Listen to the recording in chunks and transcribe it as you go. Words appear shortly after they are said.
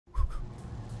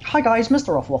Hi guys,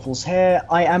 MrRoflWaffles here.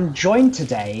 I am joined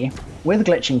today with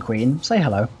Glitching Queen. Say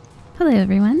hello. Hello,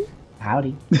 everyone.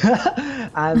 Howdy.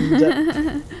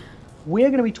 And we're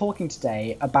going to be talking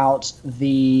today about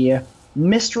the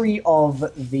mystery of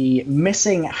the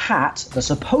missing hat, the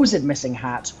supposed missing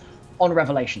hat, on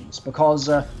Revelations, because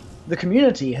the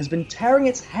community has been tearing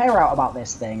its hair out about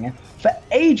this thing for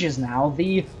ages now.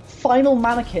 The final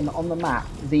mannequin on the map,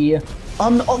 the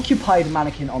unoccupied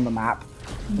mannequin on the map,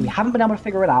 we haven't been able to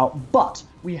figure it out, but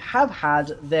we have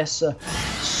had this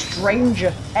strange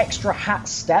extra hat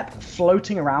step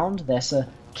floating around, this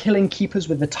killing keepers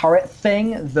with the turret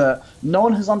thing that no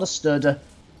one has understood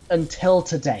until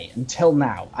today, until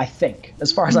now, I think,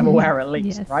 as far as I'm aware at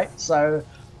least, Yes. right? So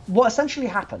what essentially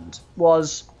happened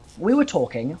was we were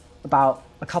talking about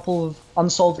a couple of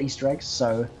unsolved Easter eggs.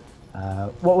 So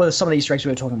what were some of the Easter eggs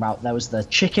we were talking about? There was the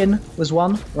chicken was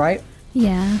one, right?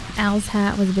 Yeah, Al's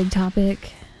hat was a big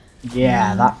topic.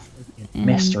 Yeah, that and-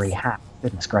 mystery hat.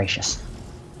 Goodness gracious.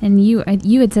 And you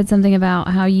had said something about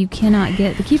how you cannot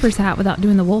get the keeper's hat without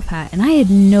doing the wolf hat, and I had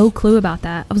no clue about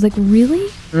that. I was like, really?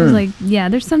 I was like, yeah,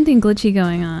 there's something glitchy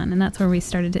going on, and that's where we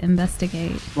started to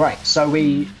investigate. Right, so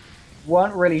we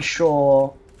weren't really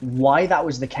sure why that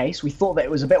was the case. We thought that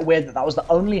it was a bit weird that that was the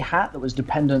only hat that was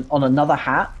dependent on another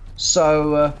hat.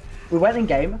 So we went in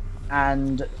game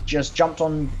and just jumped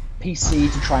on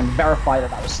PC to try and verify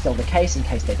that that was still the case, in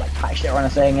case they'd like patched it or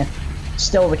anything.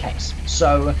 Still the case.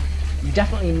 So you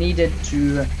definitely needed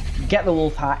to get the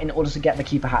wolf hat in order to get the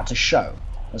keeper hat to show,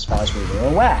 as far as we were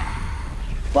aware.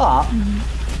 But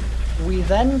we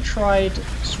then tried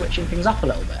switching things up a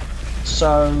little bit.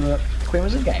 So Queen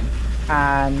was in game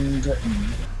and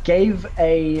gave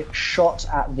a shot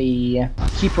at the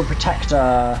keeper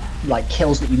protector like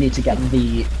kills that you need to get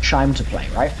the chime to play,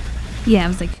 right? Yeah, it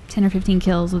was like 10 or 15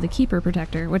 kills with a keeper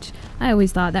protector, which I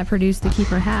always thought that produced the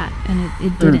keeper hat, and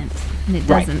it didn't, and it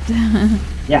Right. doesn't.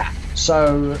 Yeah,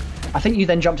 so I think you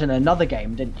then jumped in another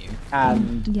game, didn't you?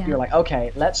 And Yeah. you're like,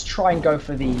 okay, let's try and go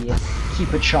for the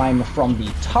keeper chime from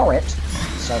the turret,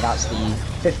 so that's the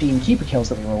 15 keeper kills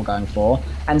that we were all going for,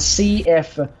 and see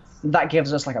if that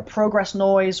gives us like a progress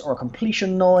noise or a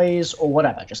completion noise or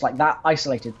whatever, just like that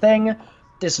isolated thing.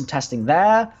 Did some testing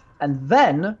there, and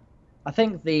then I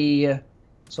think the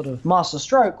sort of master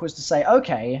stroke was to say,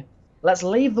 okay, let's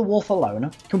leave the wolf alone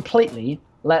completely.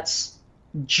 Let's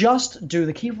just do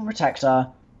the keeper protector,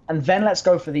 and then let's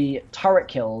go for the turret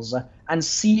kills and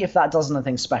see if that does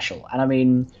anything special. And I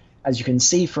mean, as you can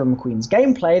see from Queen's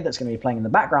gameplay that's going to be playing in the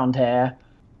background here,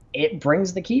 it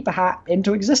brings the keeper hat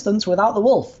into existence without the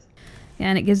wolf. Yeah,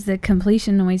 and it gives the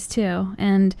completion noise too.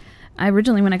 And I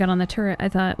originally, when I got on the turret, I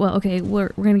thought, well, okay, we're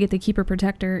going to get the keeper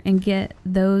protector and get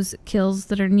those kills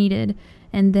that are needed.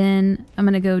 And then I'm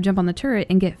going to go jump on the turret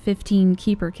and get 15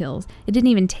 keeper kills. It didn't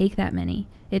even take that many.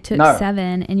 It took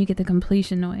 7, and you get the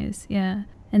completion noise. Yeah.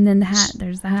 And then the hat,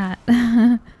 there's the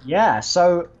hat. Yeah,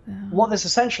 so what this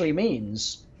essentially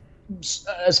means,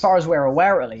 as far as we're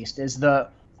aware at least, is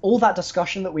that all that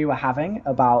discussion that we were having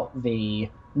about the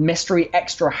mystery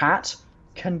extra hat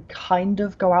can kind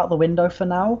of go out the window for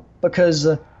now, because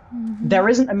there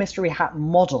isn't a mystery hat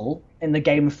model in the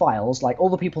game files. Like, all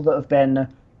the people that have been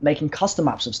making custom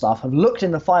maps of stuff have looked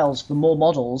in the files for more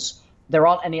models. There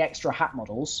aren't any extra hat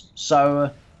models,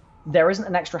 so there isn't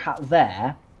an extra hat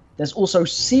there. There's also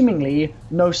seemingly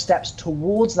no steps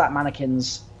towards that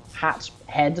mannequin's hat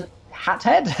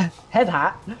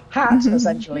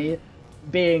essentially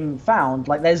being found.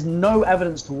 Like, there's no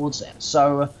evidence towards it,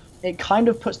 so it kind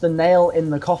of puts the nail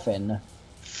in the coffin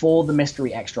for the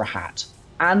mystery extra hat,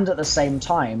 and at the same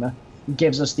time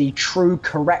gives us the true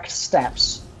correct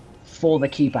steps for the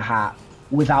keeper hat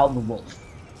without the wolf.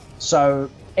 So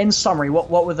in summary,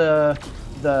 what were the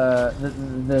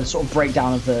sort of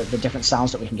breakdown of the different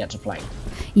sounds that we can get to play?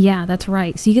 Yeah, that's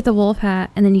right. So you get the wolf hat,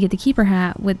 and then you get the keeper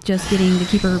hat with just getting the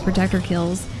keeper protector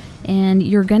kills, and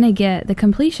you're going to get the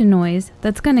completion noise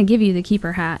that's going to give you the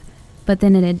keeper hat. But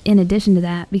then in addition to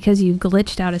that, because you've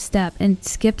glitched out a step and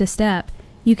skipped a step,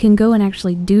 you can go and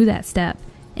actually do that step.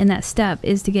 And that step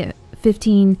is to get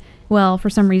 15, well, for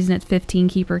some reason it's 15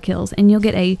 keeper kills. And you'll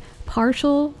get a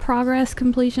partial progress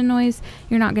completion noise.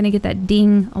 You're not going to get that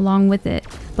ding along with it,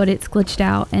 but it's glitched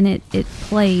out and it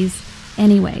plays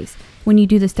anyways. When you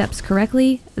do the steps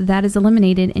correctly, that is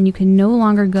eliminated, and you can no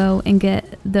longer go and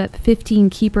get the 15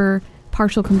 keeper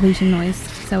partial completion noise.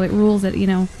 So it rules that,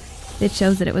 it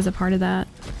shows that it was a part of that.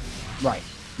 Right,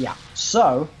 yeah.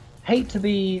 So, hate to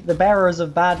be the bearers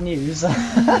of bad news,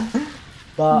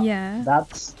 but Yeah.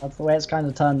 that's the way it's kind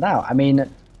of turned out. I mean,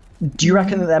 do you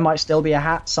reckon that there might still be a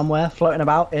hat somewhere floating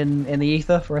about in the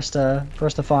ether for us to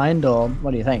find, or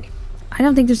what do you think? I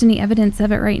don't think there's any evidence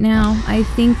of it right now. I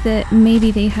think that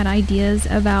maybe they had ideas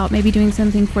about maybe doing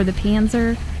something for the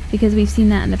Panzer, because we've seen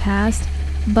that in the past.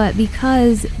 But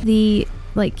because the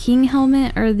like King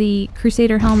helmet or the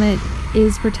Crusader helmet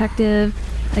is protective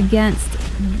against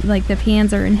like the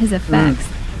Panzer and his effects,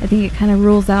 I think it kind of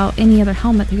rules out any other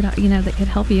helmet that could, that could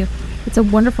help you. It's a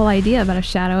wonderful idea about a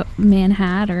Shadow Man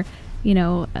hat, or we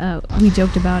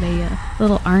joked about a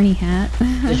little Arnie hat.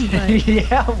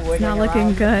 Yeah, it's not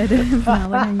looking good. It's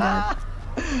not looking good.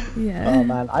 Yeah. Oh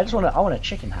man, I want a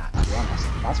chicken hat, to be honest.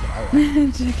 That's what I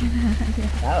want. Chicken hat,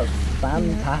 yeah. That would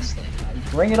be fantastic.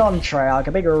 Yeah. Bring it on, Treyarch.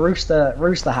 A big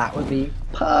rooster hat would be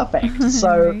perfect.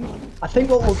 So, right. I think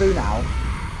what we'll do now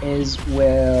is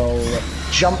we'll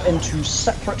jump into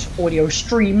separate audio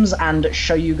streams and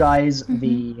show you guys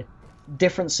the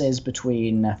differences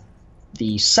between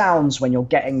the sounds when you're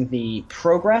getting the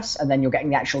progress and then you're getting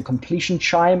the actual completion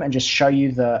chime, and just show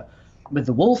you that with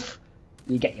the wolf,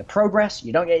 you get your progress,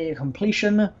 you don't get your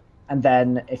completion, and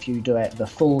then if you do it the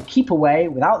full keeper way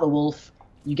without the wolf,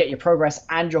 you get your progress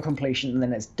and your completion, and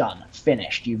then it's done,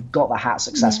 finished. You've got the hat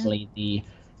successfully the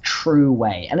true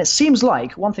way. And it seems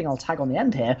like, one thing I'll tag on the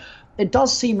end here, it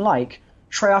does seem like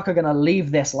Treyarch are going to leave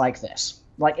this like this.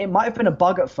 Like, it might have been a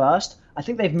bug at first. I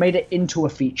think they've made it into a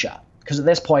feature, because at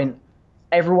this point,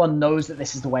 everyone knows that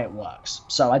this is the way it works.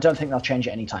 So I don't think they'll change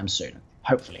it anytime soon.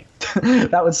 Hopefully.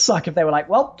 That would suck if they were like,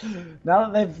 well, now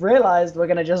that they've realized, we're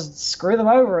going to just screw them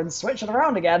over and switch it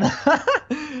around again.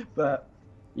 But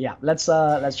yeah, let's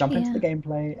jump into the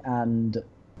gameplay and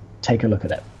take a look at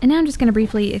it. And now I'm just going to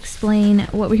briefly explain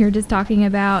what we were just talking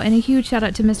about, and a huge shout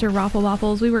out to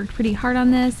MrRoflWaffles. We worked pretty hard on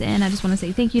this, and I just want to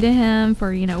say thank you to him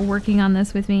for, working on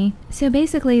this with me. So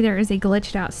basically there is a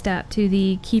glitched out step to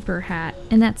the Keeper hat,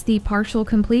 and that's the partial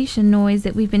completion noise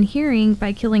that we've been hearing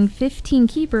by killing 15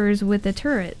 Keepers with the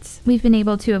turrets. We've been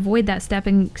able to avoid that step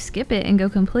and skip it and go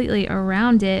completely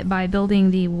around it by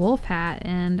building the wolf hat,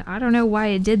 and I don't know why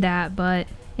it did that, but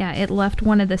yeah, it left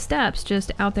one of the steps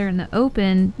just out there in the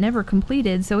open, never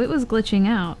completed, so it was glitching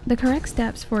out. The correct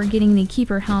steps for getting the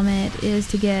Keeper helmet is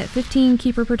to get 15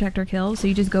 Keeper protector kills, so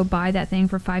you just go buy that thing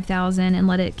for 5,000 and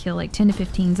let it kill like 10 to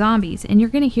 15 zombies, and you're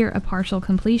going to hear a partial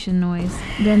completion noise.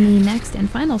 Then the next and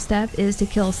final step is to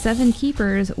kill 7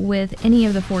 Keepers with any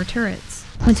of the 4 turrets.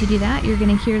 Once you do that, you're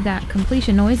going to hear that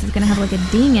completion noise. It's going to have like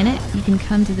a ding in it. You can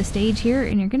come to the stage here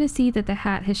and you're going to see that the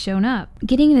hat has shown up.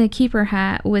 Getting the Keeper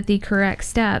hat with the correct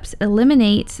steps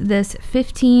eliminates this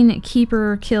 15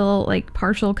 Keeper kill, like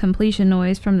partial completion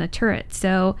noise from the turret.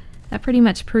 So that pretty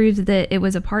much proves that it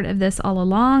was a part of this all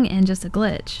along and just a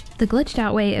glitch. The glitched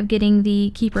out way of getting the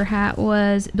Keeper hat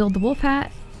was build the wolf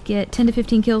hat, get 10 to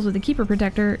 15 kills with the Keeper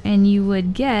protector, and you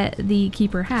would get the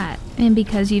Keeper hat. And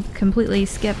because you've completely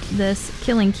skipped this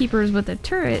killing Keepers with the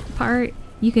turret part,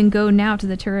 you can go now to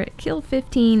the turret, kill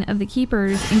 15 of the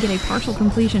Keepers, and get a partial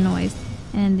completion noise.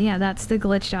 And yeah, that's the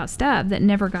glitched out step that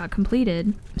never got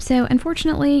completed. So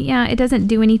unfortunately, yeah, it doesn't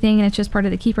do anything and it's just part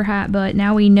of the Keeper hat, but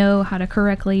now we know how to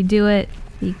correctly do it.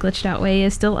 The glitched out way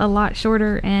is still a lot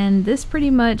shorter, and this pretty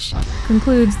much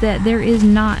concludes that there is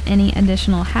not any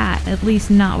additional hat, at least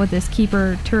not with this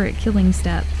Keeper turret killing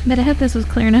step. But I hope this was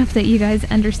clear enough that you guys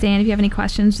understand. If you have any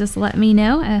questions, just let me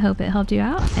know. I hope it helped you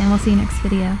out, and we'll see you next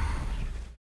video.